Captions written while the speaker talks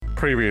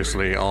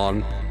Previously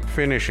on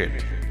Finish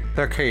It,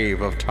 the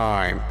Cave of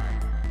Time.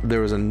 There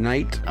was a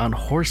knight on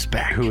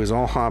horseback who was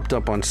all hopped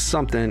up on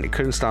something,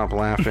 couldn't stop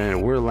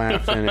laughing. We're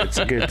laughing. It's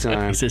a good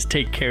time. He says,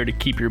 take care to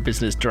keep your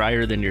business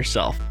drier than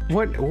yourself.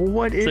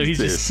 What is so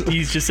this?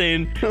 He's just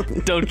saying,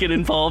 don't get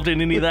involved in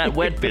any of that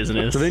wet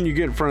business. So then you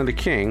get in front of the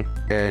king,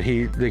 and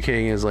the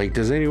king is like,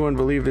 does anyone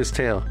believe this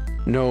tale?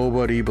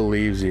 Nobody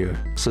believes you.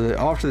 So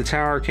off to the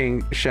tower,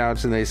 king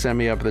shouts, and they send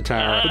me up the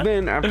tower. But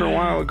then after a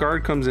while, a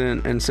guard comes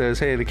in and says,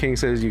 hey, the king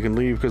says you can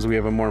leave because we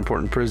have a more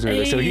important prisoner.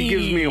 Hey. So he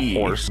gives me a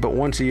horse, but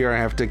once a year I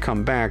have to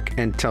come back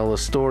and tell a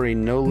story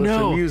no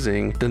less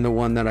amusing than the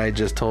one that I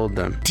just told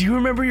them. Do you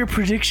remember your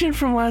prediction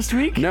from last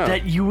week? No.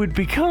 That you would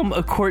become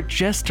a court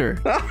jester.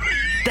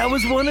 That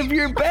was one of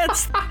your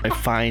bets. I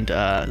find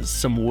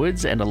some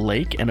woods and a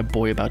lake and a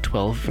boy about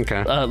 12.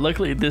 Okay.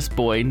 Luckily, this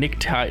boy, Nick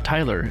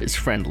Tyler, is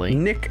friendly.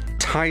 Nick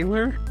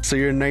Tyler? So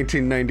you're in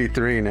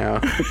 1993 now.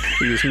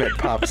 You just met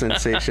pop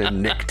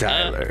sensation Nick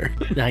Tyler.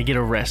 I get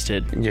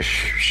arrested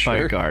by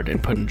a guard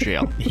and put in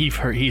jail.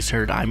 He's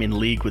heard I'm in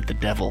league with the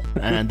devil.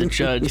 And the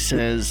judge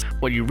says,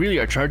 what you really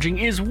are charging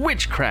is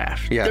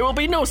witchcraft. Yeah. There will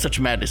be no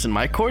such madness in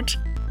my court.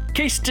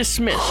 Case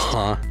dismissed.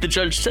 The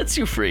judge sets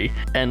you free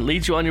and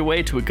leads you on your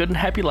way to a good and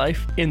happy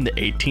life in the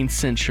 18th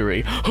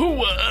century.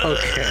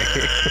 Okay.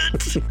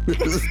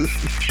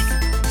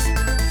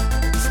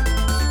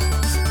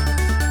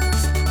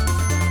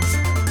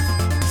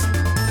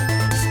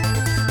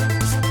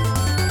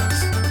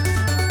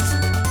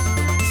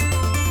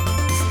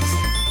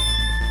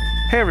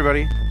 Hey,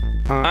 everybody.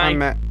 I'm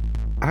Matt.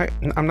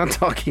 I'm not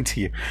talking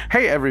to you.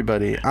 Hey,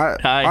 everybody. Hi.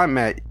 I'm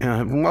Matt.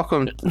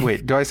 Welcome.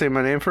 Wait, do I say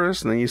my name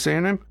first and then you say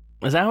your name?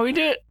 Is that how we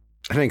do it?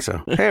 I think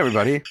so. Hey,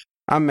 everybody.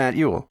 I'm Matt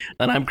Ewell.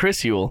 And I'm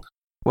Chris Ewell.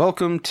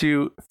 Welcome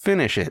to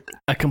Finish It,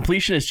 a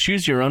completionist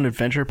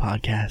choose-your-own-adventure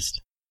podcast.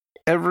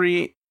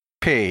 Every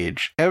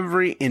page,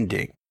 every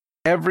ending,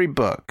 every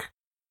book,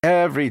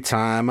 every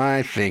time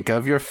I think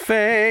of your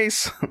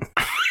face.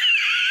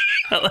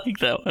 I like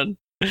that one.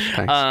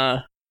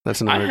 Thanks. That's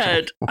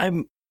another.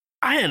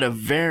 I had a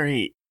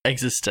very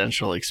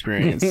existential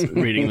experience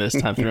reading this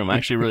time through. I'm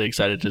actually really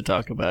excited to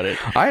talk about it.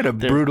 I had a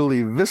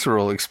brutally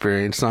visceral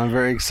experience, so I'm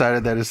very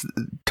excited that it's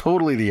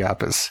totally the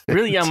opposite.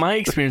 Really, yeah, my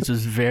experience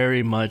was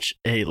very much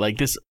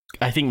this.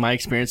 I think my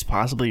experience,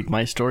 possibly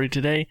my story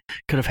today,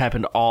 could have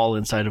happened all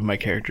inside of my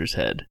character's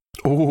head.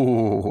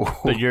 Ooh.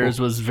 But yours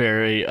was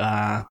very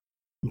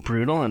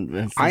brutal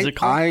and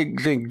physical. I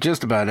think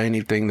just about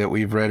anything that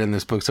we've read in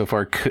this book so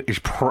far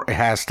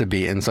has to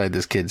be inside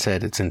this kid's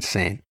head. It's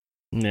insane.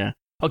 Yeah.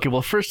 Okay,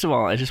 well, first of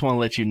all, I just want to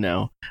let you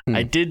know,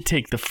 I did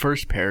take the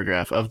first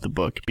paragraph of the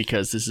book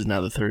because this is now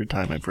the third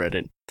time I've read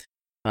it.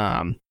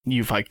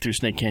 You've hiked through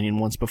Snake Canyon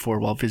once before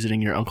while visiting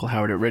your Uncle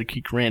Howard at Red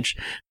Creek Ranch,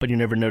 but you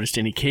never noticed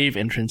any cave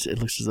entrance. It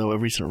looks as though a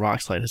recent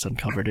rock slide has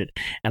uncovered it.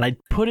 And I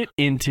put it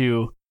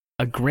into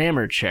a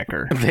grammar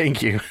checker.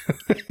 Thank you.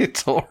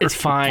 It's horrible. It's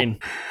fine.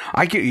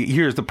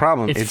 Here's the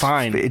problem. It's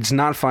fine. It's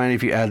not fine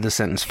if you add the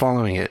sentence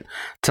following it.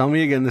 Tell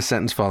me again the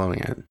sentence following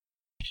it.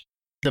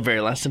 The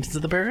very last sentence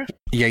of the paragraph?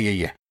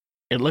 Yeah.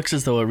 It looks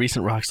as though a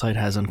recent rock slide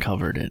has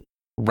uncovered it.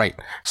 Right.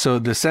 So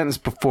the sentence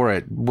before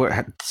it,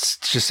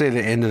 just say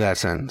the end of that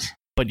sentence.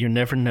 But you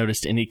never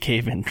noticed any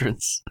cave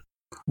entrance.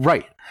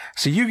 Right.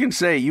 So you can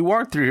say you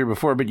walked through here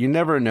before, but you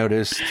never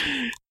noticed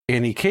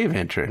any cave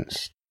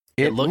entrance.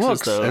 It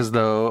looks as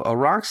though a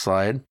rock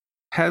slide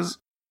has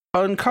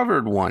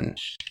uncovered one.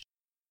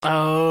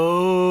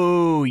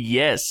 Oh,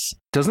 yes.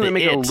 Doesn't it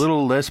make it a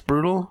little less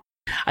brutal?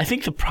 I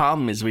think the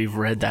problem is we've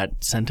read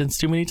that sentence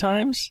too many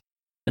times,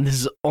 and this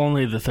is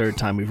only the third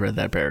time we've read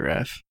that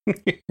paragraph,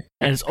 and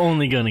it's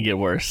only going to get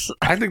worse.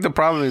 I think the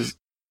problem is,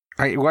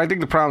 I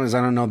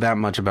don't know that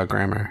much about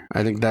grammar.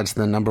 I think that's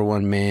the number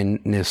one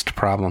mainest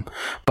problem.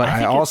 But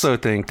I also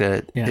think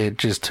that it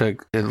just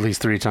took at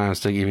least 3 times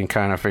to even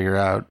kind of figure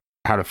out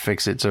how to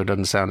fix it so it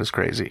doesn't sound as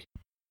crazy.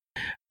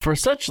 For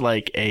such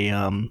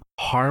a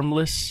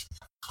harmless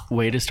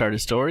way to start a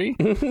story,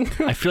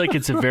 I feel like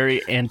it's a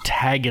very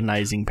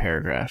antagonizing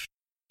paragraph.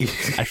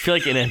 I feel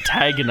like it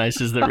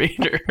antagonizes the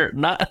reader,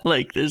 not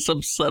like there's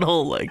some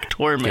subtle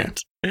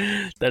torment.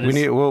 Yeah.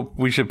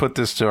 We should put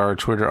this to our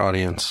Twitter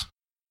audience.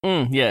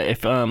 Yeah,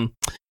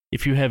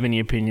 if you have any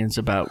opinions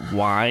about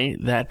why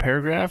that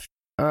paragraph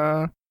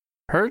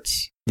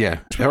hurts. Yeah,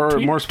 or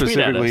more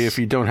specifically, if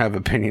you don't have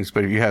opinions,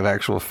 but if you have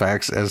actual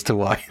facts as to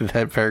why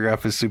that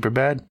paragraph is super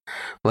bad,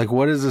 like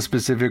what is the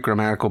specific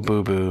grammatical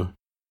boo-boo?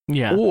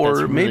 Yeah,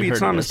 or maybe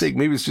it's not a mistake.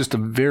 Maybe it's just a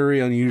very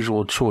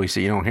unusual choice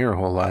that you don't hear a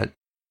whole lot.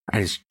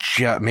 And it's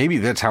maybe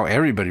that's how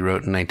everybody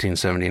wrote in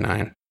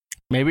 1979.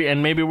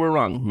 Maybe we're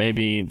wrong.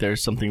 Maybe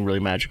there's something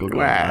really magical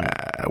going on.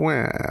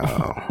 Well,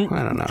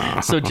 I don't know.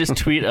 So just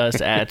tweet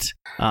us at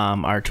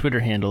our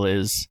Twitter handle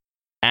is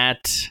at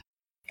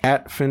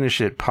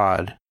Finish It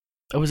Pod.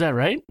 Oh, is that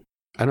right?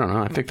 I don't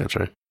know. I think that's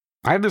right.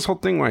 I have this whole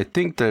thing where I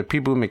think that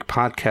people who make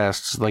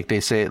podcasts, they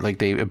say it,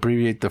 they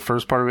abbreviate the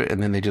first part of it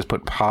and then they just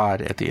put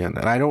pod at the end.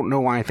 And I don't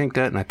know why I think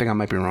that, and I think I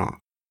might be wrong.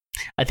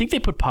 I think they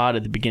put pod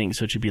at the beginning,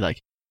 so it should be like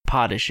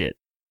Podish It.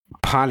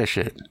 Polish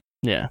It.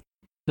 Yeah.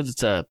 Because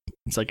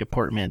it's like a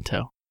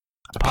portmanteau.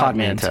 A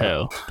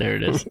podmanteau. There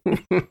it is.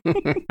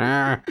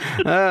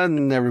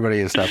 And everybody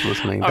has stopped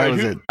listening. That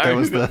was it. That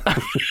was the.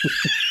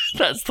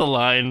 That's the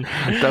line.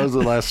 That was the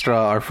last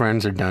straw. Our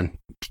friends are done.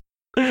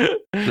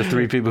 The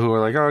 3 people who were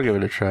like, I'll give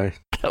it a try.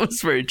 That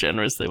was very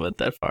generous. They went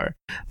that far.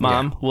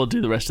 Mom, we'll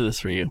do the rest of this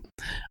for you.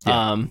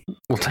 Yeah.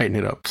 We'll tighten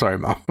it up. Sorry,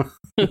 Mom.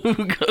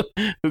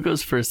 Who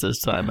goes first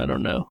this time? I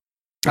don't know.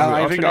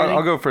 I think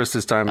I'll go first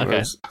this time.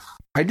 Okay.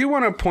 I do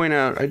want to point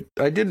out,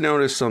 I did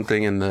notice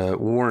something in the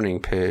warning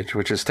page,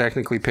 which is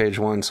technically page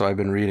 1, so I've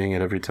been reading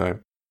it every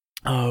time.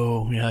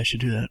 Oh, yeah, I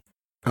should do that.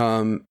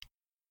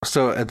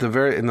 So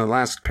in the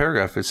last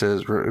paragraph, it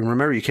says,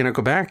 remember, you cannot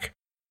go back.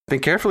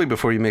 Think carefully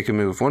before you make a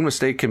move. One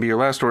mistake can be your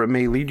last, or it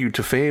may lead you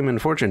to fame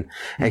and fortune.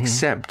 Mm-hmm.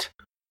 Except,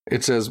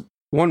 it says,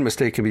 one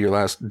mistake can be your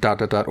last, ...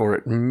 or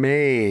it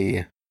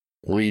may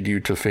lead you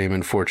to fame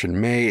and fortune.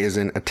 May is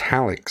in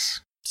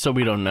italics. So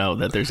we don't know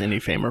that there's any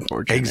fame or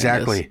fortune.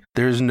 Exactly.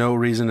 There's no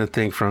reason to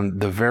think from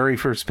the very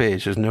first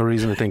page, there's no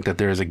reason to think that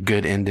there is a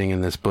good ending in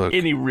this book.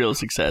 Any real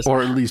success.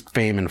 Or at least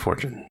fame and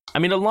fortune. I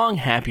mean, a long,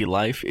 happy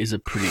life is a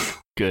pretty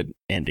good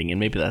ending, and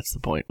maybe that's the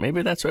point.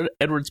 Maybe that's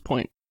Edward's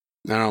point.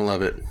 I don't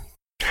love it.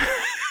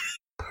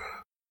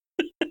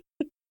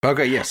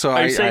 Okay, yeah. So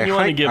are you saying you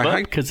want to give up?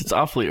 Because it's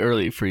awfully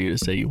early for you to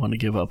say you want to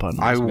give up on this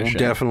mission. I will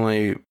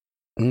definitely...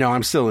 No,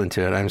 I'm still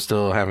into it. I'm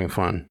still having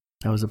fun.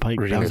 That was a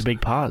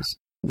big pause.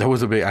 That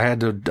was a big... I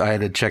had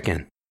to check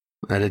in.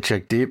 I had to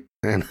check deep,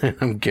 and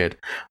I'm good.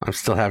 I'm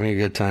still having a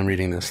good time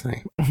reading this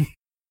thing.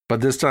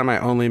 But this time I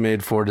only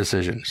made 4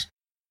 decisions.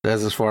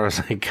 That's as far as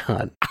I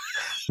got.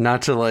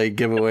 Not to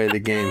give away the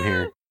game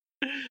here.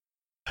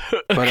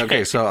 But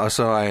okay, so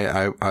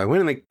I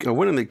went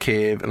in the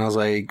cave, and I was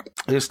like,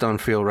 this don't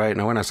feel right.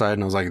 And I went outside,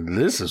 and I was like,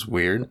 this is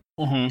weird.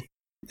 Mm-hmm.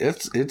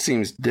 It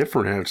seems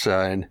different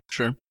outside.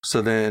 Sure.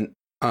 So then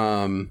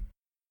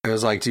I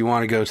was like, do you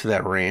want to go to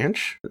that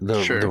ranch,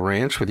 the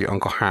ranch with your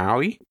Uncle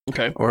Howie?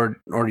 Okay. Or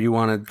do you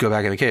want to go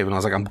back in the cave? And I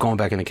was like, I'm going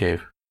back in the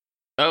cave.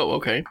 Oh,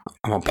 okay.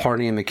 I'm a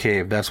party in the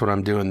cave. That's what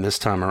I'm doing this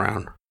time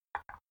around.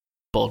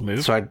 Bold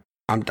move. So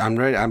I'm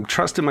ready. I'm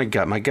trusting my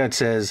gut. My gut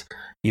says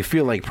you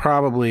feel like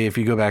probably if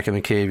you go back in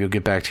the cave, you'll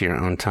get back to your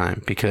own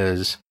time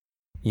because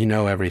you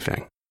know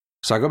everything.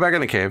 So I go back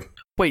in the cave.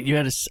 Wait, you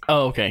had to...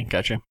 Oh, okay.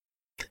 Gotcha.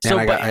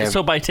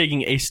 So by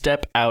taking a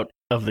step out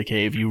of the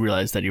cave, you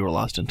realized that you were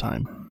lost in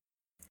time.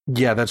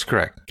 Yeah, that's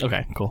correct.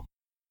 Okay, cool.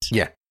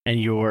 Yeah. And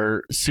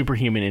your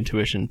superhuman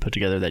intuition put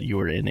together that you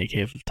were in a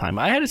cave of time.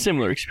 I had a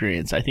similar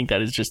experience. I think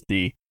that is just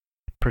the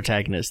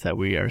protagonist that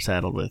we are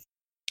saddled with.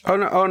 Oh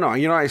no!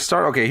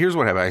 Here's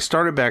what happened. I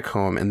started back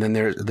home, and then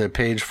the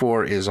page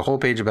 4 is a whole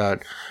page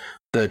about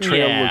the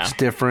trail looks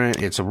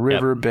different. It's a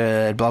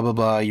riverbed. Blah blah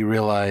blah. You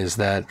realize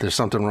that there's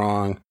something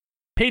wrong.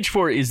 Page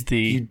 4 is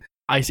the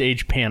Ice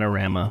Age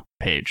panorama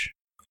page.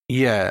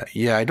 Yeah.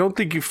 I don't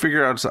think you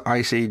figure out it's the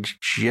Ice Age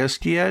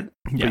just yet,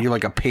 but you're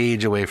like a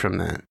page away from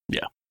that.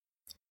 Yeah.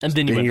 And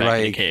then you went back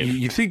in the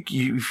cave.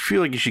 You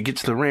feel like you should get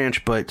to the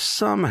ranch, but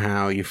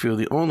somehow you feel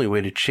the only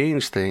way to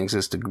change things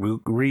is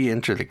to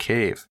re-enter the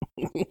cave.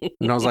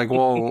 And I was like,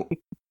 well,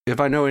 if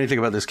I know anything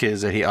about this kid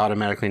is that he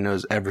automatically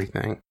knows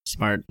everything.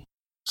 Smart.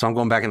 So I'm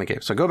going back in the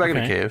cave. So I go back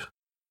in the cave,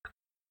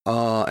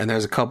 and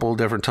there's a couple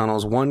different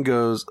tunnels. One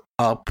goes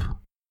up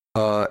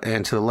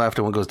and to the left,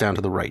 and one goes down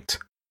to the right.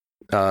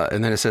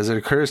 And then it says, it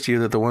occurs to you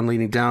that the one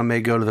leading down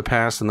may go to the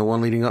past, and the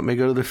one leading up may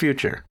go to the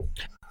future.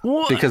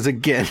 What? Because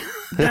again,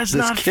 that's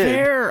not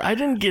fair. I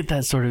didn't get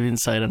that sort of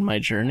insight on my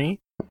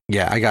journey.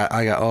 Yeah, I got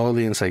all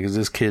the insight because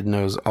this kid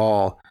knows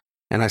all.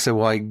 And I said,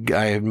 well,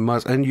 I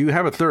must. And you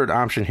have a third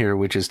option here,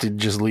 which is to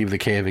just leave the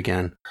cave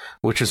again,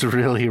 which is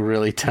really,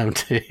 really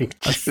tempting.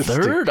 A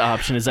third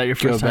option? Is that your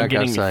first time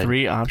getting outside.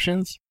 3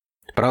 options?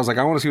 But I was like,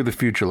 I want to see what the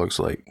future looks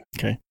like.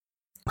 Okay.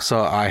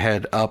 So I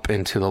head up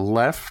and to the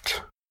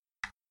left.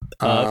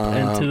 Up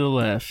and to the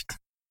left.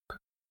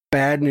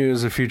 Bad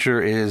news, the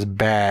future is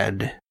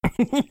bad.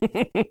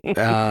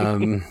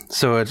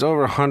 So it's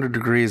over 100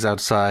 degrees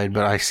outside,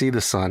 but I see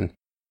the sun.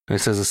 And it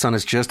says the sun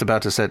is just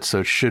about to set, so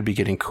it should be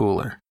getting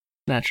cooler.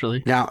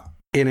 Naturally. Now,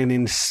 in an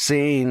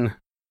insane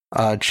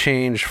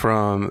change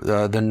from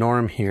the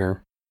norm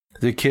here,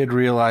 the kid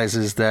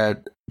realizes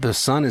that the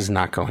sun is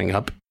not going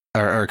up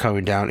or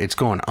coming down, it's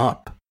going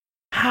up.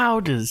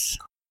 How does...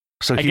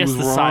 So he was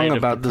wrong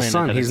about the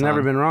sun. He's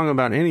never been wrong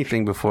about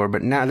anything before,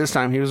 but now this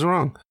time he was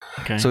wrong.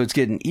 Okay. So it's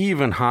getting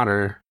even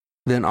hotter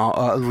than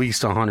at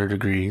least 100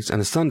 degrees, and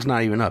the sun's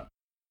not even up.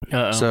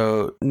 Uh-oh.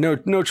 So no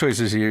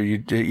choices here.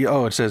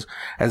 It says,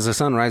 as the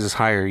sun rises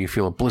higher, you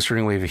feel a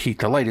blistering wave of heat.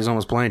 The light is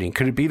almost blinding.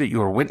 Could it be that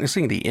you are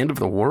witnessing the end of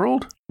the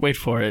world? Wait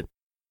for it.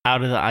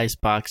 Out of the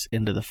icebox,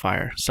 into the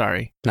fire.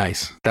 Sorry.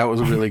 Nice. That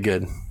was really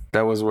good.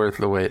 That was worth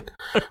the wait.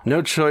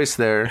 No choice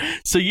there.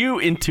 So you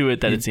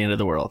intuit that it's the end of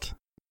the world.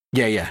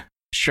 Yeah.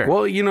 Sure.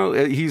 Well,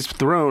 he's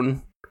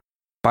thrown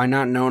by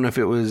not knowing if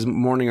it was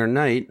morning or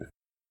night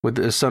with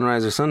the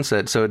sunrise or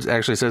sunset. So it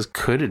actually says,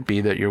 could it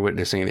be that you're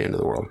witnessing the end of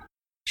the world?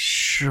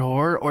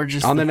 Sure. Or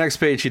just... On the next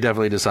page, he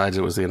definitely decides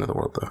it was the end of the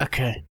world, though.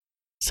 Okay.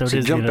 So it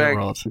is the end of the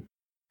world.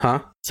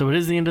 Huh? So it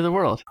is the end of the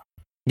world.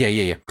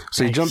 Yeah.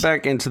 So you jump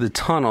back into the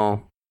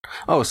tunnel.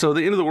 Oh, so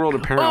the end of the world,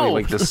 apparently,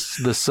 like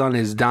the sun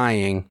is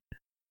dying,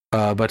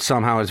 but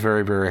somehow it's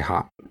very, very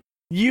hot.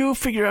 You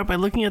figure out by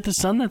looking at the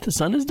sun that the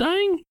sun is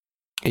dying?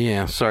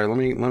 Yeah, sorry.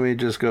 Let me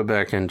just go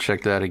back and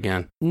check that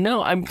again.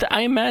 No,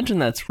 I imagine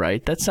that's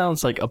right. That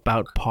sounds like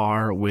about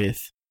par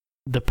with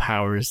the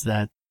powers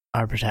that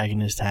our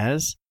protagonist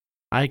has.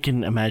 I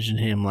can imagine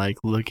him like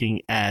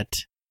looking at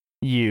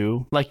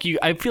you, like you.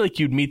 I feel like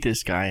you'd meet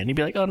this guy, and he'd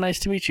be like, "Oh,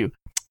 nice to meet you."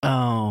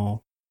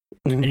 Oh,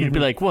 and you'd be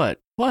like, "What?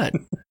 What?"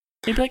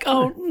 He'd be like,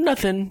 "Oh,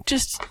 nothing.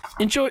 Just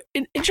enjoy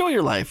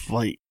your life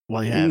while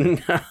you have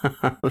it.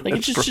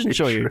 Like, just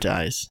enjoy your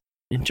days.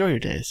 Enjoy your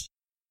days."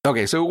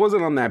 Okay, so it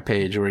wasn't on that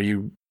page where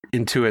you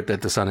intuit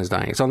that the sun is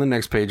dying. It's on the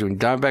next page when you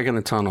dive back in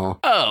the tunnel.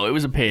 Oh, it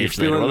was a page.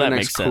 You're feeling well, the that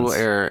next makes cool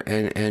sense. air,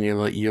 and you're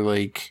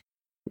like,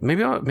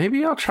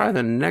 maybe I'll try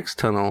the next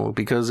tunnel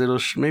because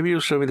maybe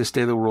it'll show me the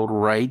state of the world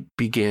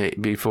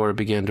before it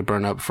began to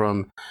burn up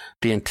from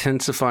the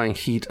intensifying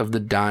heat of the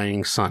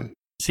dying sun.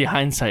 See,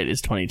 hindsight is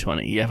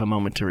 20/20. You have a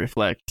moment to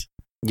reflect.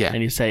 Yeah,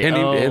 and you say,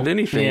 and then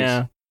he thinks,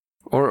 yeah.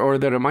 or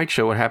that it might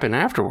show what happened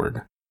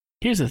afterward.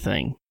 Here's the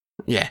thing.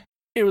 Yeah.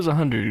 It was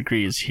 100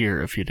 degrees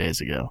here a few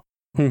days ago.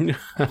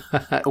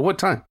 What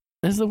time?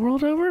 Is the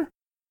world over?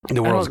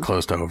 The world's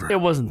close to over. It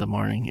wasn't the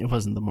morning.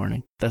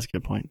 That's a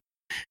good point.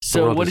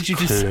 So what did you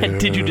decide?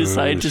 Did you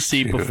decide to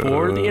see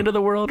before the end of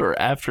the world or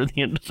after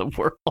the end of the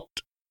world?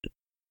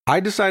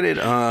 I decided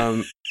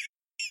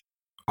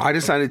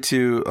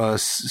to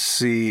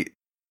see,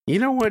 you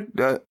know what?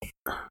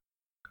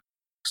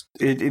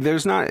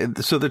 There's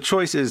not, so the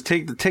choice is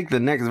take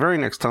the very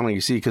next tunnel you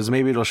see, because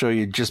maybe it'll show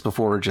you just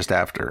before or just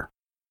after.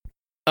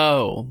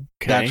 Oh,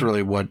 okay. That's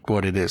really what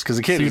it is, because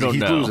the kid, he's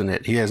losing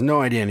it. He has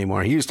no idea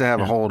anymore. He used to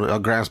have a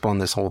grasp on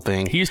this whole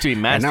thing. He used to be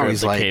master. And now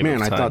he's like,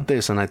 man, I time. thought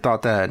this and I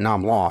thought that. Now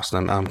I'm lost.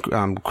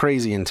 I'm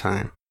crazy in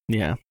time.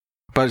 Yeah.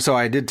 But so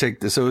I did take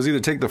this. So it was either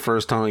take the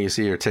first tunnel you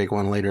see or take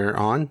one later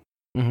on.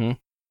 Mm-hmm.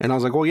 And I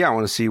was like, well, yeah, I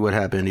want to see what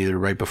happened either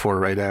right before or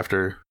right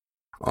after.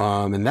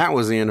 And that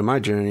was the end of my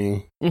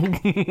journey. Did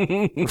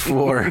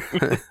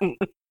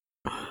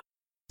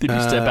you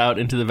step out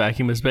into the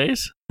vacuum of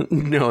space?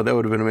 No, that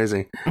would have been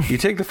amazing. You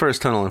take the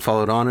first tunnel and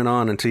follow it on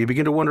until you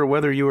begin to wonder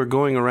whether you are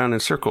going around in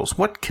circles.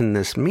 What can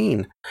this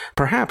mean?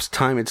 Perhaps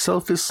time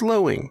itself is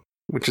slowing,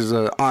 which is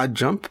an odd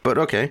jump, but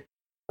okay.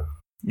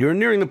 You're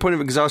nearing the point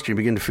of exhaustion. You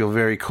begin to feel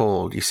very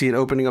cold. You see it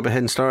opening up ahead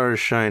and stars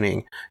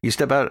shining. You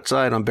step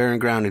outside on barren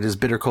ground. It is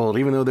bitter cold.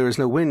 Even though there is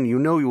no wind, you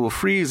know you will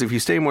freeze if you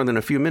stay more than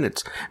a few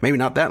minutes. Maybe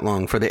not that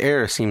long, for the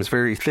air seems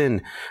very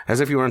thin,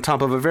 as if you were on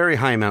top of a very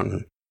high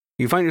mountain.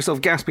 You find yourself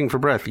gasping for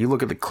breath. You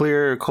look at the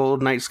clear,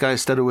 cold night sky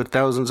studded with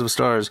thousands of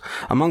stars.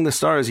 Among the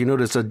stars, you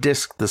notice a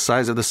disk the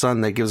size of the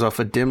sun that gives off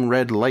a dim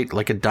red light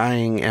like a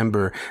dying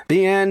ember.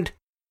 The end.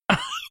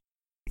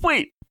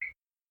 Wait.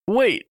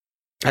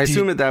 I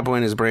assume at that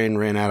point his brain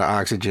ran out of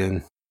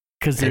oxygen.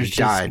 Because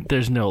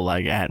there's no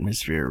like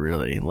atmosphere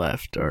really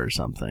left or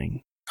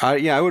something.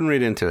 Yeah, I wouldn't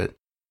read into it.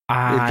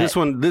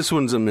 This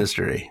one's a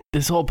mystery.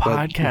 This whole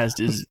podcast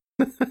is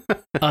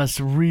us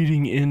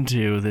reading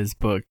into this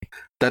book.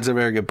 That's a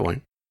very good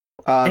point.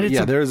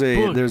 There's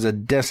a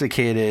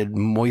desiccated,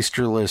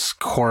 moistureless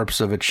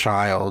corpse of a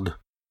child.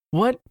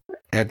 What?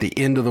 At the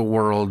end of the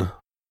world.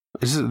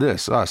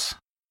 Us.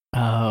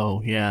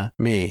 Oh, yeah.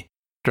 Me.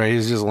 Right,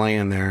 he's just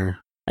laying there.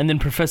 And then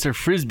Professor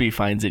Frisbee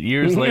finds it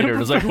years later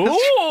and is like,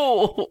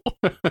 "Whoa!"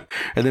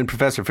 And then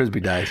Professor Frisbee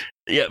dies.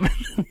 Yep.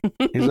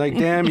 He's like,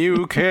 "Damn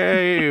you,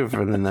 cave!"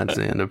 And then that's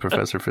the end of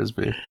Professor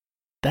Frisbee.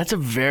 That's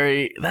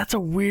a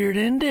weird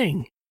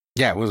ending.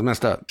 Yeah, it was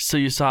messed up. So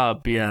you saw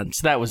beyond.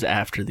 So that was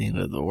after the end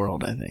of the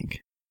world, I think.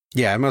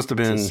 Yeah, it must have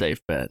been a safe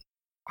bet.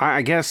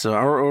 I guess so,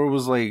 or it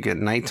was like at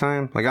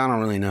nighttime. Like I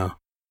don't really know.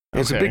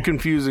 It's a bit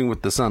confusing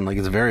with the sun. Like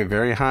it's very,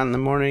 very hot in the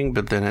morning,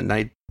 but then at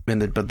night.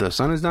 But the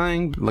sun is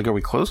dying? Like, are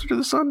we closer to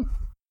the sun?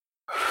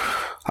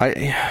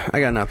 I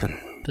got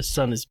nothing. The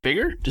sun is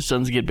bigger? Do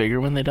suns get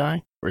bigger when they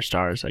die? Or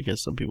stars? I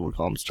guess some people would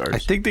call them stars. I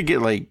think they get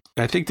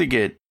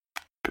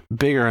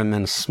bigger and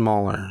then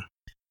smaller.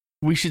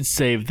 We should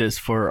save this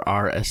for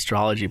our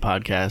astrology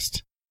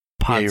podcast.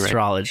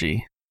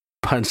 Podstrology.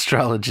 Right.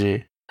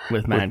 Podstrology.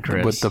 With Matt and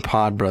Chris. With the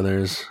Pod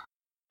Brothers.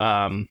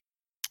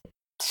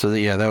 So,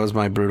 that was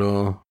my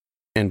brutal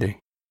ending.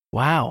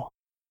 Wow.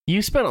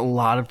 You spent a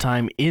lot of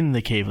time in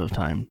the Cave of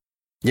Time.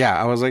 Yeah,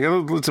 I was like,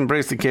 let's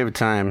embrace the Cave of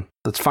Time.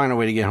 Let's find a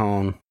way to get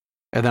home.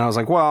 And then I was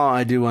like, well,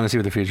 I do want to see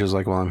what the future is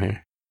like while I'm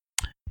here.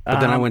 But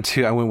then I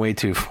went way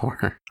too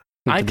far.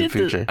 I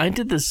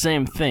did the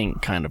same thing,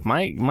 kind of.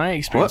 My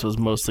experience was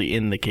mostly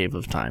in the Cave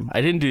of Time.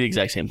 I didn't do the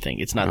exact same thing.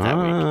 It's not that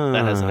week.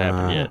 That hasn't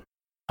happened yet.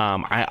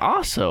 I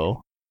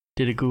also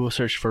did a Google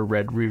search for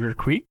Red River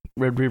Creek.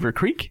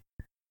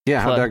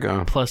 Yeah, how'd that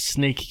go? Plus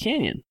Snake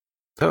Canyon.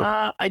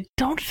 Oh. I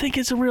don't think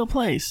it's a real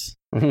place.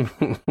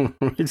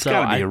 It's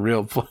gotta be a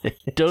real place.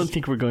 Don't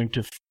think we're going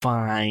to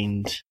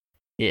find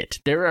it.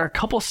 There are a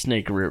couple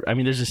Snake River. I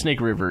mean, there's a Snake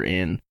River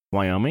in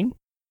Wyoming.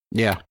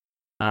 Yeah.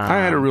 I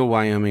had a real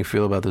Wyoming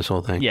feel about this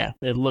whole thing. Yeah,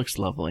 it looks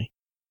lovely.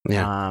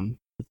 Yeah.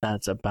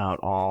 that's about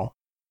all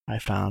I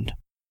found.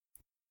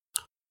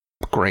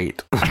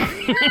 Great.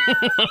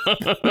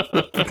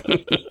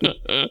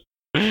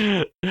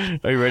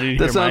 Are you ready to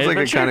That hear sounds my like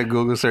adventure? a kind of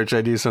Google search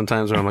I do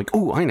sometimes where I'm like,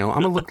 oh, I know.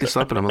 I'm going to look this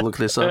up and I'm going to look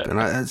this up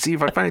and I see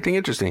if I find anything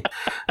interesting.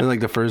 And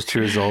like the first 2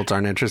 results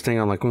aren't interesting.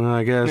 I'm like, well,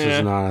 I guess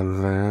it's not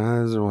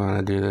that. I just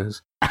want to do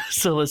this.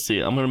 So let's see.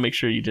 I'm going to make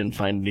sure you didn't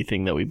find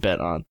anything that we bet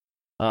on.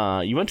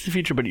 You went to the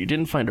future, but you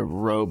didn't find a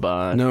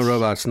robot. No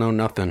robots, no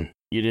nothing.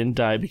 You didn't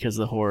die because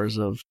of the horrors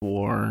of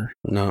war.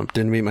 No,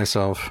 didn't meet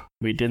myself.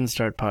 We didn't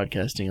start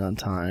podcasting on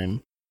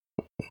time.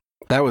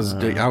 That was,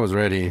 I was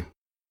ready.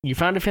 You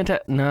found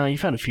you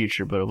found a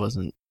future, but it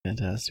wasn't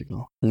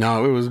fantastical.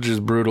 No, it was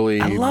just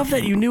brutally I love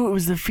that you knew it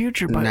was the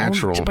future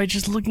natural. by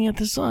just looking at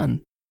the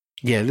sun.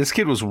 Yeah, this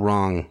kid was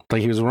wrong.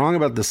 Like, he was wrong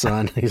about the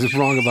sun. He's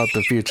wrong about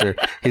the future.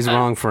 He's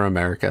wrong for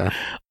America.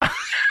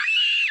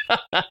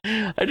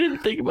 I didn't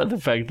think about the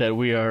fact that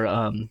we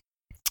are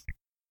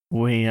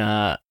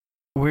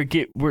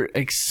we're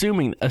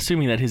assuming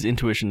that his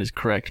intuition is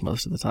correct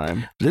most of the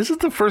time. This is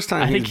the first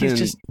time he's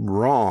been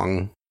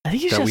wrong. I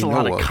think he's just a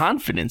lot of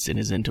confidence in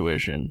his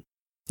intuition.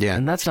 Yeah.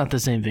 And that's not the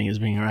same thing as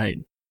being right.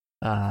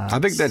 I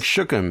think that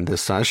shook him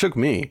this time. It shook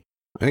me.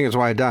 I think that's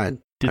why I died.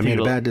 I made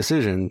a bad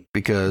decision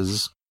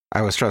because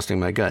I was trusting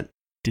my gut.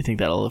 Do you think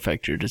that'll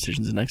affect your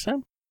decisions the next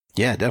time?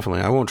 Yeah,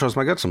 definitely. I won't trust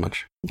my gut so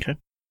much. Okay.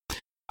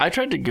 I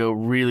tried to go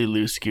really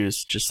loose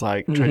goose, just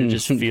like try to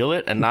just feel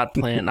it and not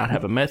plan, not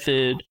have a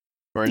method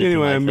or anything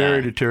like that. Anyway, I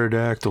married a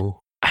pterodactyl.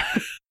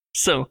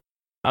 So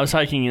I was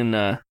hiking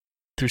in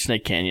through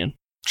Snake Canyon.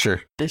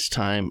 Sure. This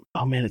time,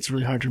 oh man, it's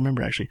really hard to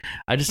remember actually.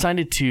 I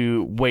decided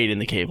to wait in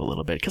the cave a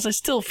little bit because I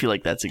still feel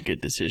like that's a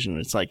good decision.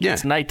 It's like,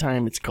 it's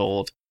nighttime, it's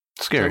cold.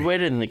 Scary. So I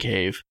waited in the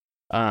cave.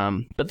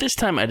 But this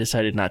time I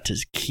decided not to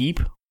keep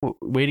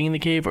waiting in the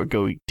cave or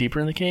go deeper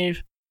in the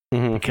cave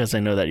because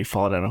I know that you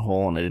fall down a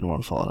hole and I didn't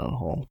want to fall down a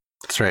hole.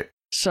 That's right.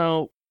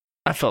 So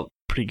I felt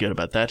pretty good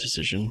about that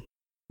decision.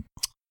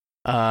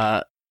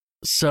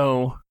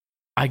 So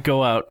I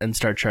go out and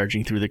start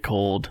charging through the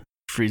cold,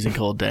 freezing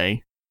cold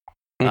day.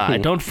 I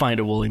don't find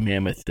a woolly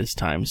mammoth this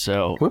time,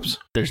 so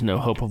there's no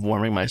hope of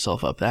warming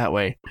myself up that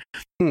way.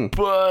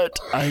 But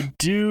I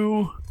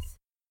do,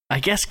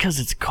 I guess because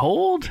it's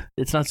cold,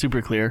 it's not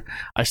super clear,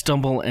 I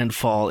stumble and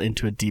fall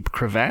into a deep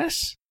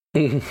crevasse,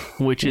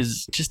 which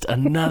is just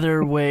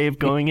another way of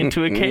going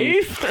into a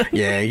cave.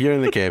 Yeah, you're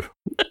in the cave.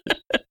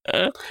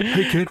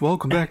 Hey kid,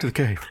 welcome back to the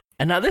cave.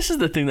 And now this is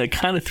the thing that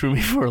kind of threw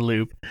me for a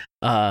loop,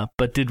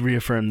 but did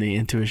reaffirm the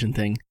intuition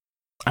thing.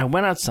 I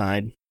went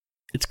outside.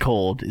 It's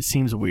cold. It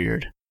seems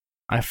weird.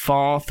 I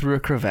fall through a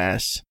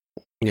crevasse.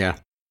 Yeah.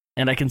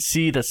 And I can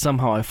see that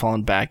somehow I've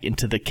fallen back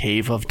into the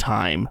cave of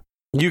time.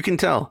 You can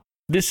tell.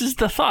 This is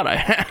the thought I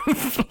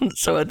have.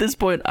 So at this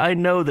point, I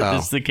know that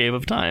this is the cave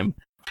of time.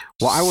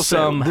 Well, I will say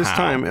this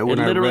time when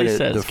I read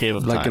it, cave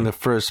of like time. in the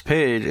first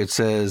page, it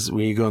says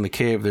when you go in the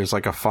cave, there's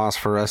like a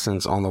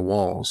phosphorescence on the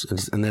walls.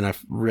 And then I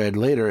read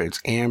later, it's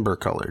amber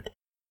colored.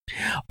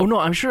 Oh, no,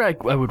 I'm sure I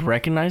would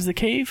recognize the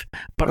cave,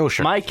 but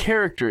my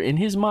character in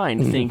his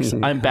mind thinks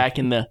I'm back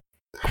in the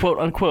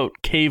quote-unquote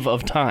cave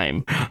of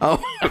time.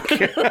 Oh,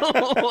 okay.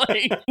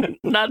 Like,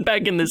 not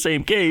back in the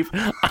same cave.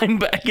 I'm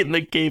back in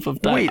the cave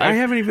of time. Wait, I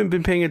haven't even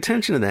been paying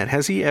attention to that.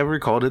 Has he ever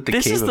called it the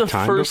cave of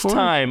time before? This is the first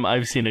time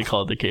I've seen it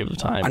called the cave of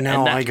time.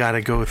 Now I got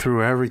to go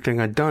through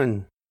everything I've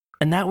done.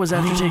 And that was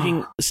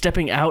after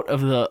stepping out of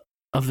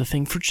the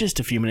thing for just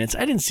a few minutes.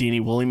 I didn't see any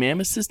woolly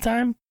mammoths this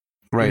time.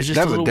 Right,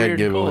 that was a dead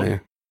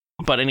giveaway.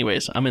 But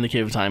anyways, I'm in the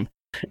cave of time,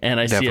 and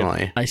I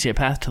see a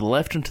path to the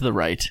left and to the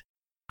right.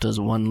 Does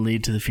one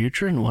lead to the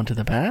future and one to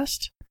the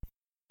past?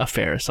 A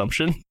fair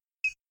assumption.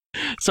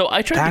 So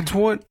I tried. That's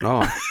what.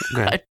 Oh,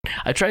 okay.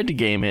 I tried to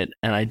game it,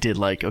 and I did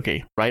like,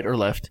 okay, right or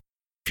left,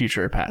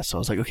 future or past. So I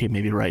was like, okay,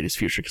 maybe right is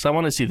future because I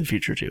want to see the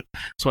future too.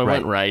 So I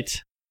went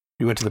right.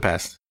 You went to the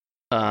past.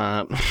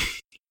 I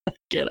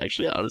can't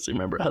actually honestly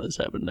remember how this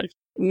happened next.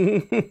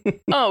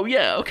 Oh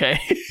yeah, okay.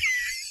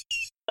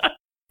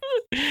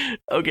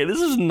 Okay, this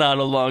is not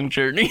a long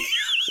journey.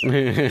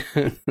 This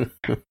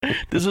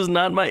was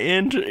not my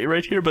end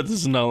right here, but this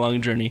is not a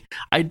long journey.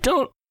 I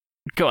don't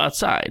go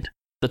outside.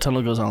 The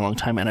tunnel goes on a long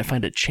time, and I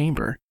find a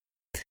chamber.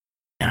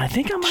 And I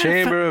think I might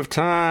Chamber of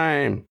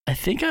Time. I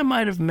think I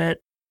might have met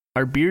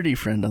our beardy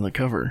friend on the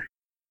cover.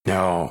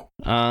 No.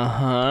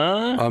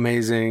 Uh-huh.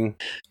 Amazing.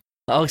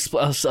 I'll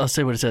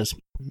say what it says.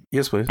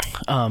 Yes, please.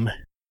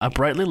 A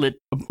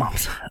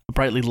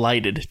brightly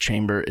lighted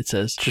chamber, it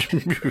says,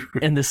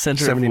 in the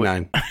center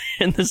 79.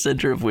 In the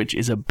center of which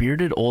is a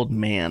bearded old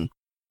man.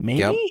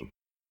 Maybe?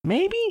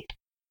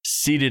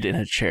 Seated in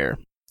a chair.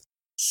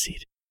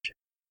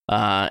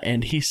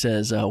 And he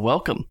says,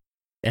 welcome.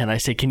 And I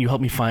say, can you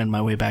help me find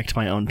my way back to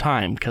my own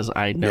time? Because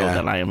I know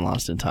that I am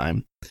lost in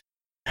time.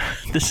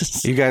 This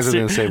is you guys are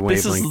in the same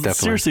wavelength, definitely.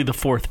 Seriously the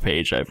fourth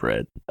page I've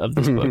read of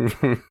this book.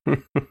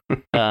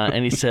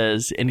 And he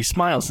says, and he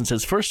smiles and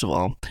says, first of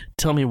all,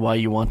 tell me why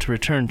you want to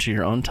return to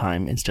your own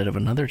time instead of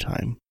another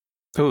time.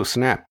 Oh,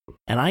 snap.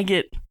 And I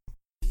get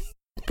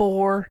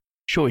 4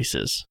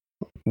 choices.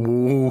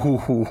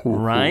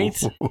 Right?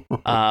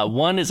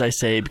 One is I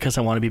say because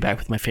I want to be back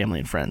with my family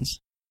and friends.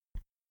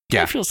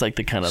 Yeah. It feels like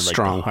the kind of like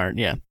Strong. the heart.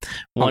 Yeah.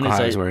 One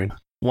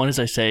is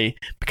I say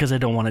because I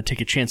don't want to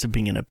take a chance of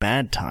being in a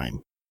bad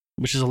time,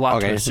 which is a lot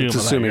to assume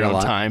about your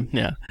own time.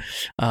 Yeah.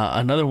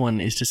 Another one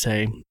is to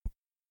say,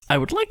 I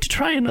would like to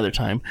try another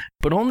time,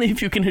 but only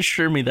if you can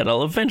assure me that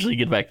I'll eventually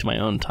get back to my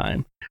own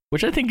time,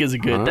 which I think is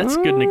that's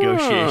good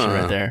negotiation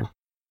right there.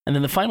 And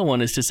then the final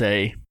one is to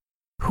say,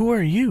 who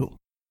are you?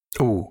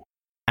 Ooh.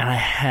 And I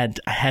had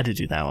to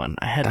do that one.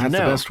 I had to know.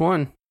 That's the best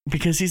one.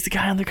 Because he's the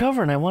guy on the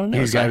cover and I want to know.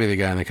 He's got to be the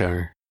guy on the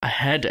cover. I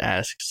had to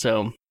ask.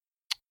 So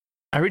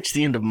I reached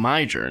the end of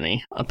my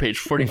journey on page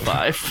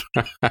 45,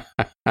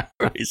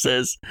 where he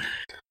says,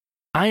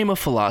 I am a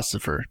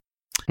philosopher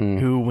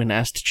who, when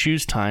asked to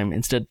choose time,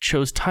 instead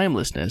chose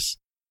timelessness,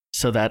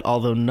 so that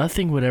although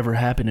nothing would ever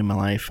happen in my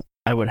life,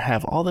 I would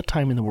have all the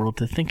time in the world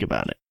to think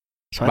about it.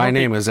 So my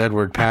name is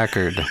Edward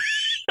Packard.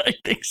 I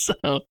think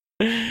so.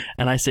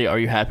 And I say, are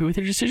you happy with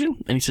your decision?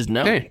 And he says,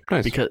 no. Hey,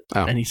 nice.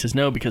 And he says,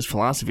 no, because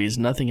philosophy is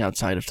nothing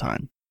outside of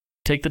time.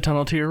 Take the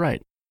tunnel to your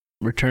right.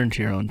 Return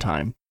to your own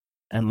time.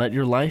 And let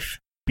your life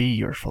be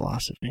your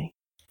philosophy.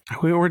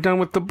 We were done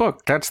with the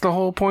book. That's the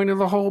whole point of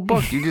the whole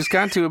book. You just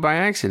got to it by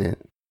accident.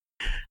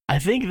 I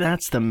think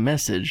that's the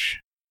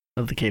message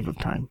of the Cave of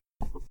Time.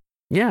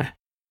 Yeah.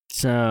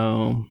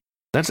 So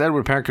that's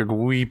Edward Packard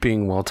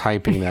weeping while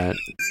typing that.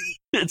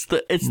 it's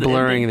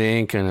blurring the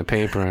ink in a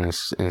paper in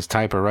his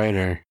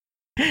typewriter.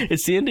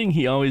 It's the ending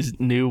he always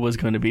knew was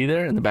going to be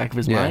there in the back of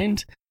his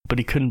mind, but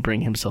he couldn't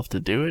bring himself to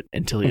do it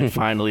until he had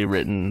finally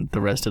written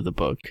the rest of the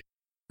book.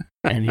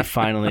 And he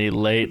finally,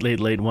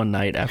 late one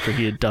night after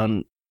he had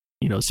done,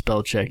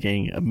 spell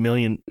checking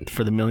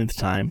for the millionth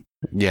time,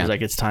 he was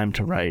like, it's time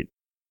to write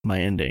my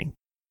ending.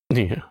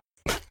 Yeah.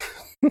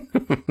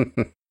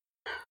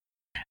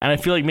 And I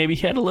feel like maybe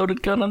he had a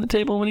loaded gun on the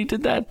table when he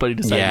did that, but he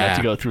decided not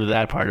to go through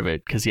that part of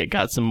it because he had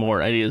got some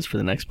more ideas for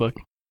the next book.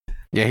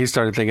 Yeah, he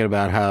started thinking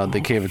about how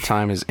the Cave of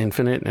Time is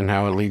infinite and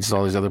how it leads to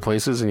all these other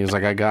places. And he was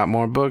like, I got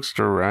more books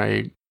to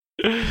write.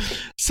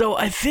 So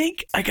I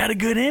think I got a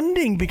good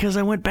ending because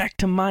I went back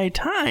to my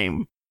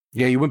time.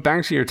 Yeah, you went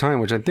back to your time,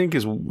 which I think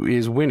is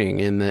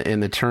winning in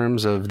the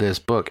terms of this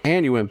book.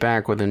 And you went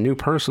back with a new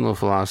personal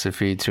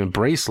philosophy to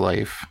embrace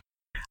life.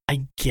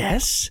 I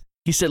guess.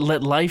 He said,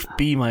 let life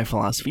be my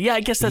philosophy. Yeah, I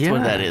guess that's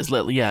what that is.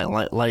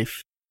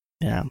 Life.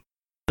 Yeah.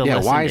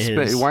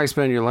 Why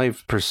spend your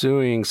life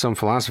pursuing some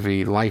philosophy?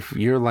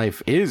 Your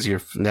life is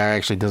your. That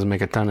actually doesn't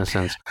make a ton of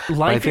sense.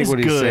 Life is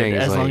good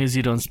as long as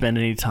you don't spend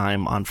any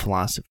time on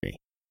philosophy.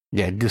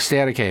 Yeah, just stay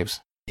out of caves.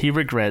 He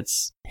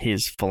regrets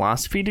his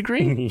philosophy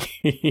degree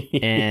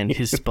and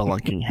his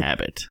spelunking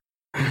habit.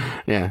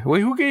 Yeah.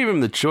 Well, who gave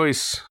him the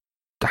choice?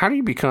 How do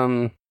you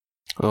become?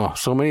 Oh,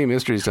 so many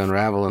mysteries to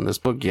unravel in this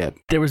book yet.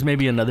 There was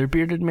maybe another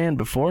bearded man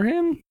before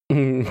him,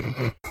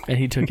 and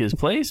he took his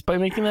place by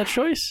making that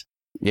choice.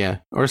 Yeah,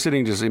 or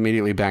sitting just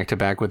immediately back to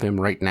back with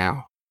him right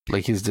now.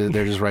 Like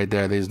they're just right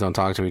there. They just don't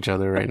talk to each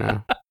other right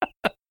now.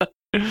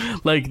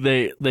 Like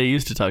they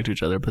used to talk to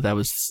each other, but that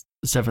was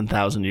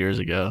 7,000 years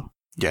ago.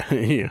 Yeah,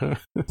 yeah.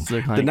 So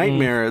like, the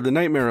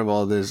nightmare of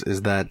all this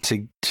is that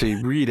to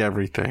read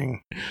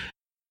everything,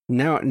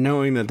 now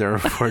knowing that there are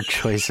 4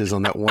 choices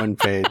on that one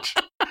page,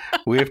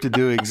 we have to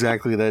do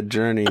exactly that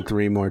journey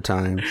 3 more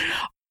times.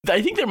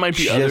 I think there might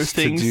be other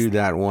things to do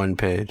that one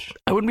page.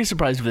 I wouldn't be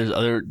surprised if there's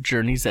other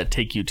journeys that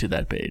take you to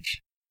that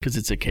page because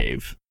it's a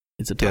cave.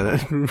 It's a tunnel.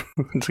 Yeah,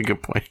 that's a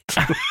good point.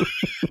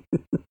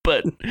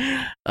 But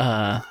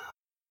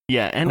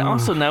and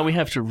also now we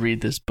have to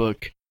read this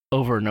book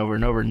over and over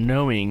and over,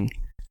 knowing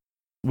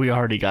we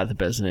already got the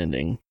best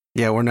ending.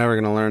 Yeah, we're never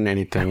going to learn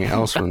anything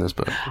else from this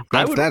book.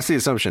 That's the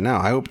assumption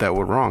now. I hope that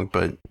we're wrong,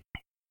 but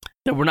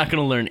no, we're not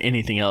going to learn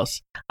anything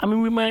else. I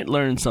mean, we might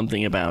learn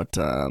something about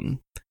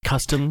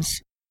customs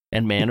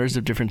and manners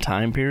of different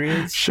time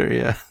periods. Sure,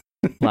 yeah.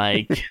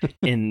 Like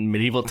in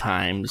medieval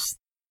times,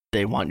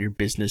 they want your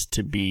business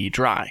to be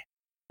dry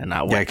and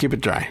not wet. Yeah, keep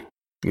it dry.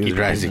 Keep it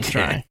dry as you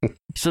can.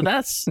 So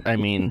that's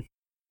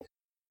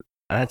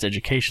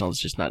educational. It's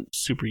just not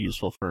super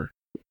useful for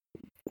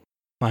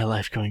my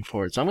life going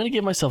forward. So I'm going to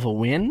give myself a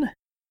win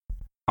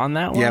on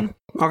that one. Yeah.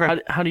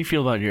 Okay. How do you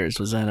feel about yours?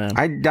 Was that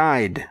I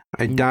died.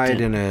 At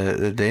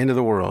the end of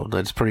the world.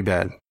 That's pretty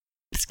bad.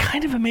 It's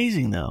kind of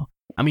amazing, though.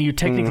 I mean, you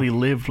technically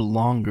lived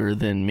longer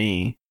than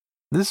me.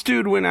 This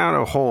dude went out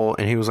a hole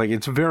and he was like,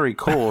 it's very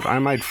cold. I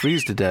might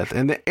freeze to death.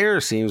 And the air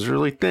seems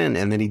really thin.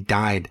 And then he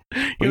died.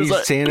 He's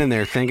like, standing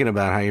there thinking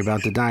about how you're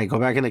about to die. Go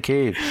back in the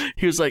cave.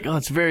 He was like, oh,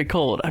 it's very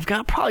cold. I've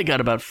probably got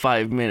about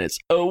 5 minutes.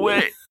 Oh,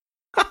 wait.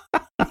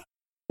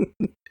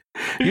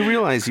 You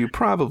realize you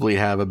probably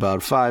have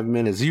about 5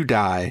 minutes. You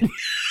die.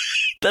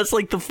 That's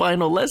like the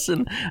final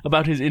lesson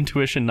about his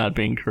intuition not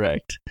being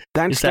correct.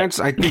 I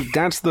think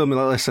that's the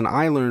lesson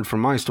I learned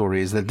from my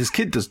story, is that this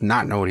kid does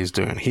not know what he's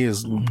doing. He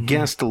has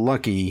guessed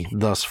lucky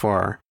thus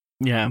far.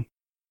 Yeah.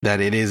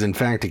 That it is, in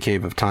fact, a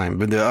cave of time.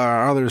 But the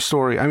other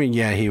story, I mean,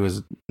 yeah, he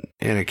was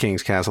in a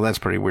king's castle. That's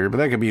pretty weird. But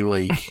that could be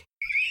like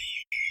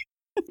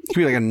could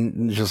be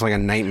like just like a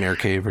nightmare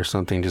cave or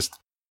something, just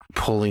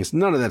pulling.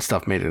 None of that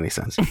stuff made any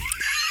sense.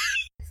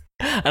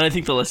 And I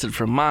think the lesson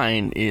from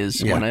mine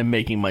is when I'm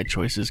making my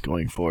choices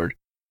going forward,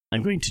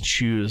 I'm going to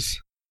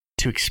choose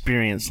to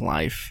experience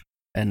life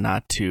and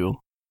not to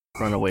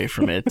run away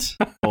from it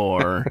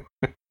or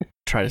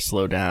try to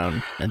slow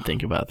down and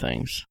think about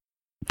things.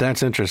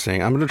 That's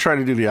interesting. I'm going to try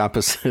to do the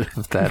opposite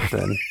of that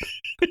then.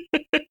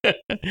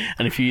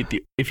 And if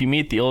you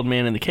meet the old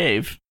man in the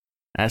cave,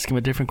 ask him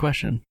a different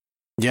question.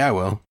 Yeah, I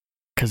will.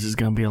 Because it's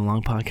going to be a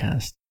long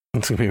podcast.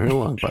 It's going to be a real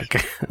long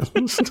podcast.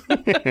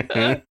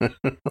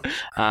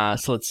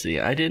 So let's see.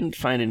 I didn't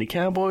find any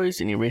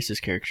cowboys, any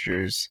racist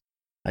caricatures.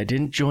 I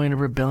didn't join a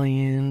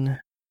rebellion.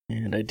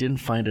 And I didn't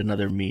find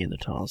another me in the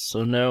tunnels.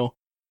 So no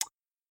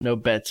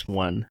bets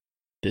won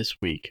this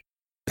week.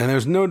 And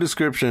there's no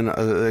description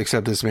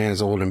except this man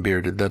is old and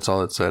bearded. That's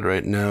all it said,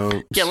 right? No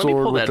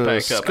sword with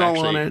a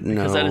skull on it.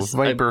 No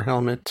viper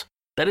helmet.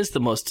 That is the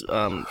most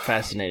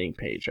fascinating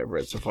page I've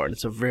read so far. And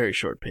it's a very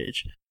short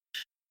page.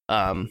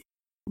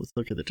 Let's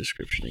look at the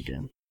description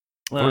again.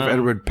 What if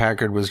Edward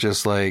Packard was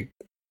just like,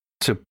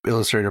 to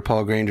illustrator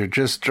Paul Granger,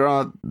 just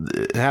have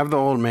the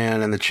old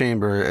man in the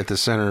chamber at the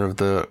center of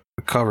the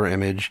cover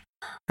image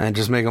and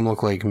just make him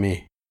look like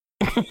me.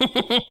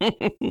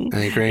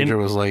 And Granger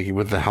was like,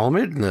 with the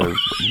helmet and the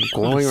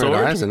glowing red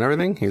eyes and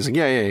everything? He's like,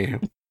 yeah.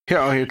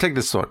 Here, take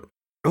this sword.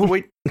 Oh,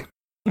 wait.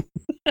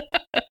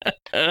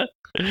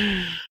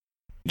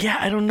 Yeah,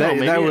 I don't know.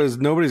 Nobody's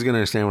going to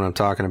understand what I'm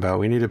talking about.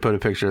 We need to put a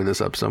picture of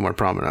this up somewhere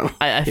prominent.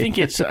 I think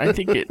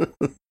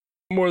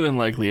more than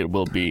likely it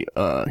will be,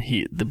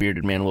 the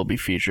bearded man will be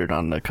featured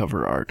on the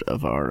cover art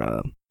of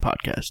our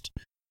podcast.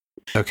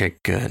 Okay,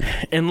 good.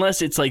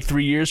 Unless it's like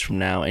 3 years from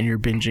now and you're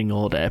binging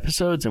old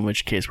episodes, in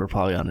which case we're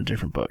probably on a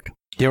different book.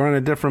 Yeah, we're on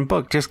a different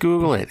book. Just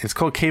Google it. It's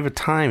called Cave of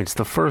Time. It's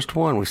the first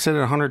one. We've said it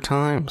 100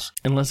 times.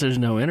 Unless there's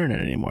no internet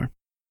anymore.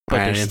 But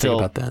I didn't think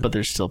about that. But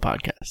there's still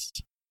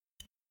podcasts.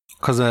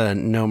 Because of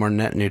no more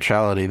net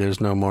neutrality,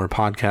 there's no more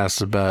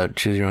podcasts about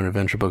choose your own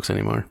adventure books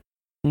anymore.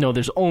 No,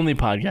 there's only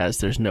podcasts.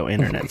 There's no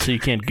internet, so you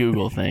can't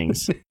Google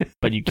things.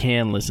 But you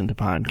can listen to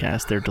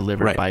podcasts. They're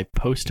delivered by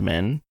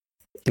postmen.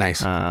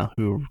 Nice.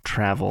 Who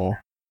travel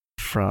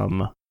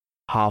from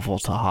hovel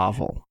to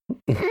hovel.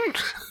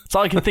 That's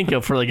all I can think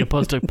of for like a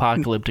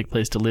post-apocalyptic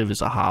place to live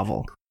is a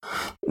hovel.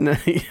 No,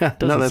 that's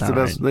the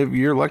best. Right.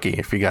 You're lucky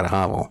if you got a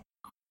hovel.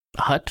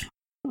 A hut?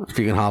 If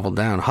you can hovel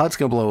down. Hut's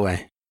going to blow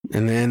away.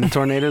 And then the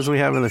tornadoes we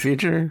have in the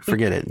future,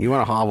 forget it. You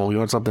want a hovel. You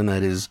want something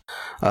that is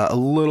a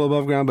little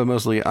above ground, but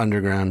mostly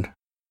underground.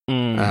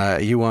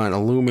 You want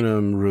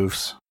aluminum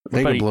roofs.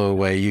 They can blow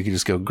away. You can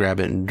just go grab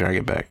it and drag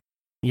it back.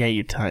 Yeah,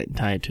 you tie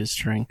it to a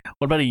string.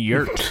 What about a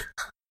yurt?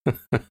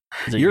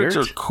 Yurts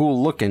are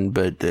cool looking,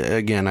 but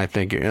again, I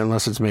think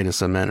unless it's made of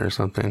cement or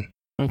something.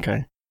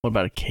 Okay. What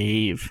about a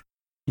cave?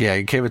 Yeah,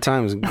 a Cave of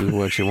Time is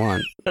what you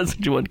want. That's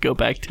what you want. Go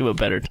back to a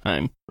better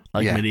time,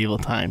 like medieval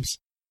times.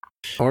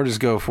 Or just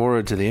go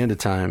forward to the end of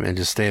time and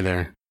just stay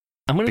there.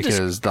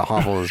 Because the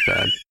hovel is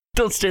bad.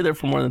 Don't stay there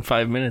for more than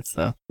 5 minutes,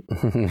 though.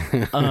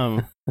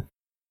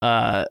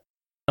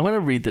 I want to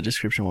read the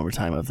description one more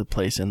time of the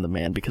place and the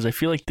man, because I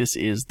feel like this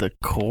is the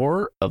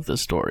core of the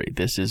story.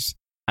 I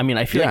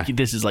feel like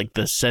this is like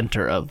the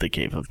center of the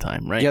Cave of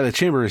Time, right? Yeah, the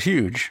chamber is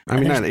huge. I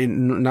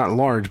mean, not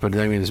large, but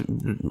I mean,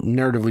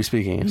 narratively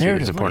speaking, it's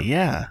important.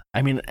 Yeah.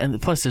 I mean, and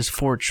plus there's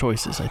 4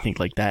 choices. I think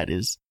like that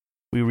is,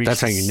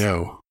 that's how you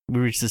know. We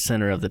reach the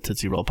center of the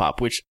Tootsie Roll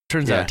Pop, which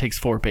turns out it takes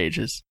 4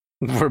 pages.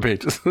 4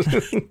 pages.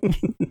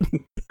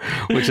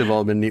 Which have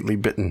all been neatly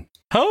bitten.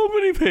 How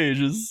many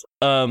pages?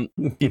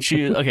 You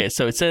choose. Okay,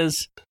 so it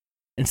says,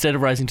 instead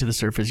of rising to the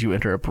surface, you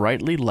enter a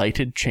brightly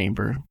lighted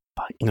chamber,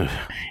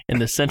 in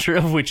the center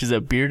of which is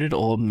a bearded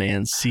old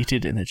man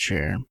seated in a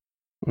chair.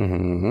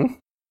 Mm-hmm.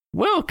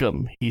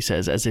 Welcome, he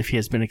says, as if he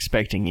has been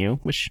expecting you,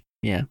 which,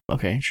 yeah,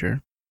 okay,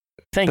 sure.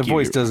 Thank you. The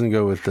voice doesn't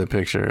go with the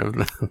picture of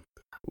the...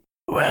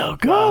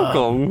 Welcome.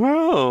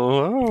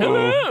 Oh.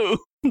 Hello.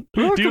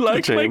 Welcome. Do you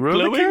like my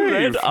glowing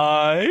red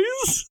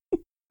eyes?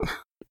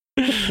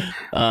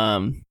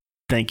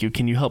 Thank you.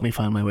 Can you help me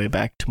find my way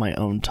back to my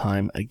own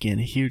time again?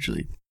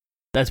 Hugely.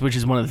 Which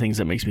is one of the things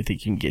that makes me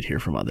think you can get here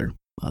from other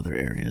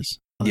areas,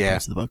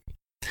 parts of the book.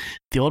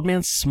 The old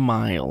man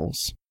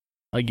smiles.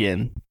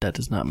 Again, that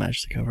does not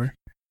match the cover.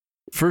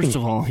 First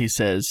of all, he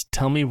says,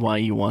 "Tell me why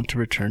you want to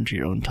return to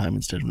your own time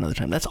instead of another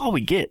time." That's all we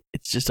get.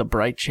 It's just a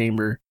bright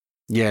chamber.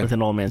 Yeah, with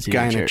an old man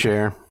guy in a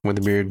chair with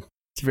a beard.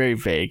 It's very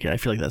vague. I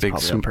feel like that's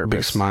probably on purpose.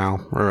 Big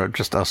smile, or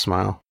just a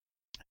smile.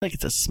 I feel like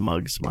it's a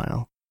smug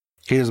smile.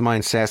 He doesn't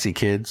mind sassy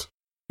kids.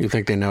 You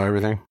think they know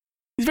everything?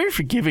 He's very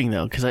forgiving,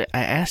 though, because I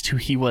asked who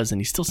he was,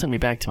 and he still sent me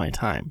back to my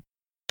time.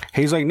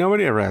 He's like,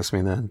 nobody ever asked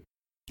me that.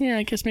 Yeah,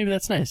 I guess maybe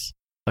that's nice.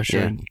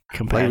 Showing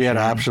compassion. Like we had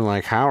an option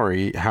like, how are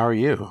you?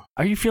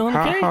 Are you feeling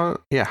okay?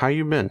 How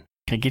you been?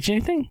 Can I get you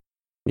anything?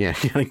 Yeah,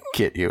 can I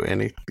get you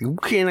anything?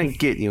 Can I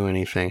get you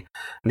anything?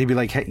 And he'd be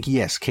like, hey,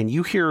 yes, can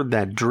you hear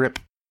that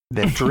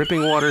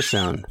dripping water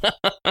sound?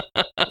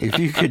 If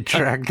you could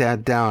track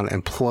that down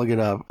and plug it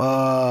up.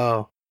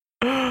 Oh,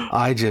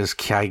 I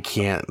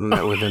can't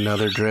with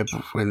another drip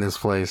in this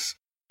place.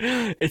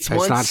 It's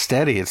not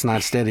steady. It's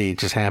not steady. It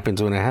just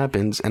happens when it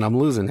happens, and I'm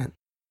losing it.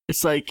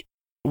 It's like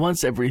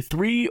once every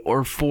 3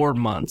 or 4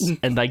 months,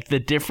 and like the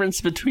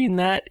difference between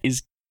that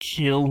is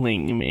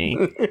killing me.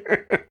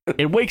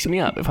 It wakes me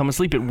up. If I'm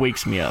asleep, it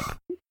wakes me up.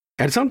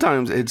 And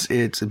sometimes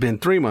it's been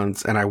 3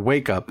 months, and I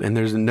wake up and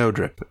there's no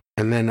drip,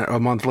 and then a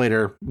month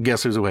later,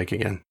 guess who's awake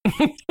again?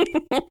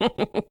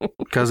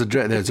 Because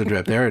there's a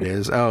drip. There it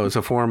is. Oh, it's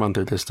a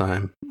 4-monther this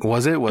time.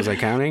 Was it? Was I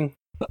counting?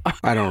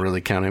 I don't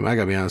really count him. I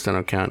gotta be honest, I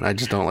don't count. I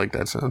just don't like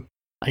that sound.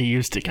 I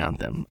used to count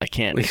them. I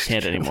can't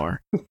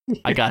anymore.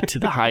 I got to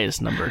the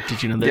highest number.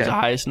 Did you know there's a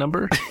highest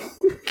number?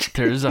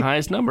 There's a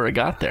highest number. I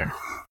got there.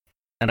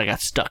 And I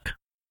got stuck. Have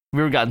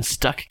you ever gotten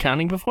stuck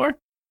counting before?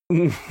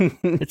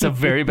 It's a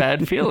very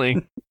bad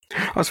feeling.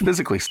 I was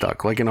physically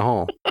stuck, like in a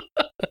hole.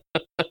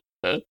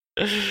 And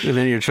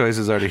then your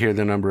choices are to hear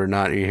the number or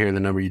not. You hear the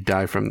number, you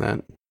die from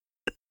that.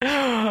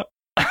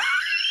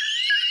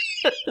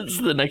 It's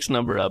the next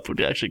number up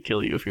would actually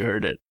kill you if you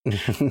heard it.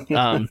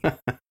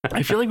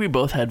 I feel like we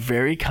both had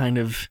very kind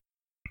of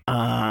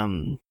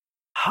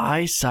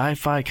high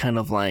sci-fi kind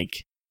of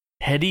like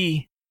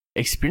heady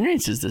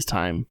experiences this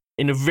time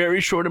in a very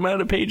short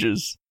amount of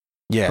pages.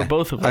 Yeah, for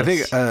both of us. I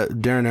think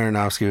Darren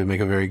Aronofsky would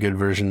make a very good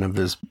version of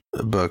this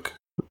book.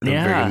 A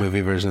very good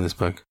movie version of this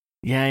book.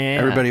 Yeah.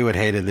 Everybody would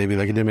hate it. They'd be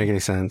like, it didn't make any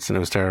sense and it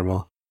was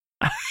terrible.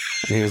 And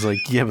he was like,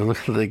 yeah, but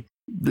look, like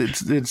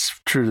it's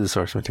true to the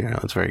source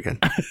material. It's very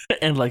good.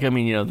 And like, I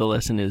mean, you know, the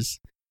lesson is,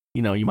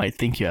 you know, you might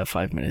think you have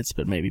 5 minutes,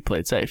 but maybe play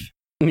it safe.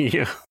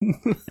 Yeah.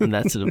 And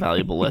that's a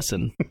valuable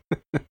lesson.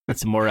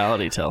 It's a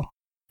morality tale.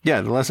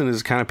 Yeah, the lesson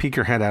is kind of peek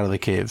your head out of the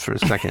cave for a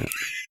second.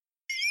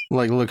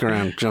 Like, look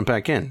around, jump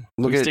back in.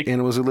 Look at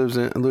animals who live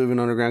in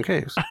underground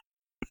caves.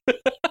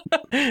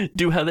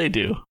 Do how they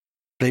do.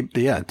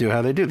 Do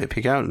how they do. They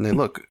peek out and they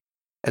look.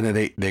 And then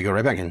they go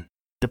right back in.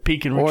 The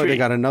peek and retreat. Or they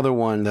got another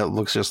one that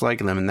looks just like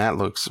them, and that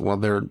looks, well,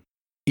 they're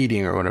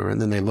eating or whatever.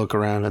 And then they look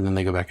around and then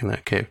they go back in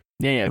that cave.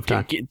 Yeah.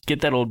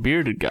 Get that old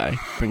bearded guy.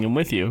 Bring him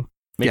with you.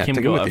 Make him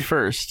go out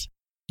first.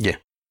 Yeah.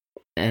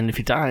 And if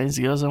he dies,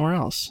 he goes somewhere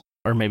else.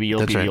 Or maybe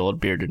you'll be the old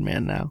bearded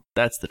man now.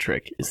 That's the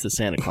trick. It's the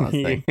Santa Claus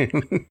thing.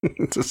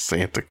 It's a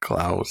Santa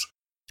Claus.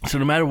 So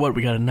no matter what,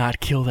 we got to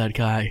not kill that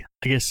guy.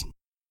 I guess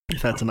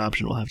if that's an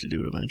option, we'll have to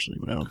do it eventually,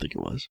 but I don't think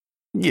it was.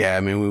 Yeah, I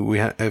mean,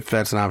 if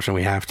that's an option,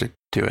 we have to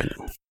do it.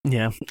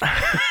 Yeah.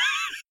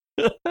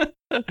 Well,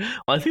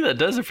 I think that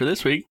does it for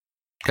this week.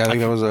 I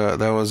think that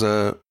was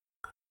a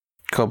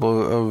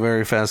couple of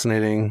very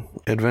fascinating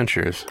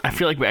adventures. I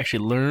feel like we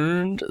actually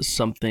learned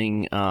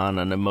something on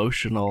an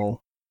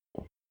emotional,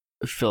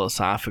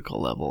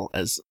 philosophical level,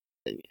 as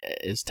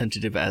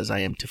tentative as I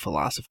am to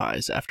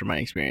philosophize after my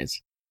experience.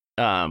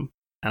 And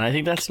I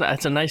think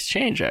that's a nice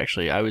change,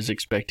 actually. I was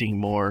expecting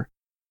more,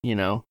 you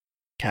know,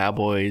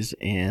 cowboys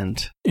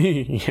and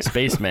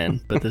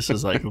spacemen, but this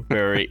is like a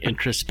very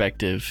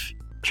introspective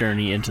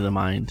journey into the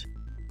mind.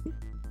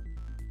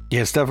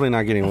 Yeah, it's definitely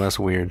not getting less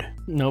weird.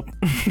 Nope.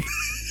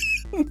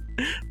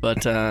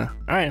 But all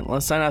right,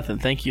 let's sign off then.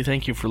 Thank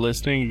you for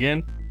listening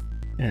again,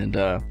 and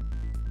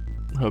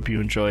hope you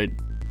enjoyed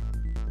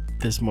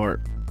this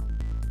more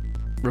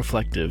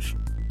reflective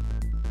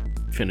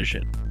finish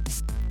it.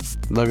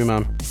 Love you,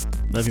 Mom.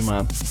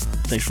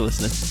 Thanks for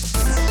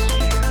listening.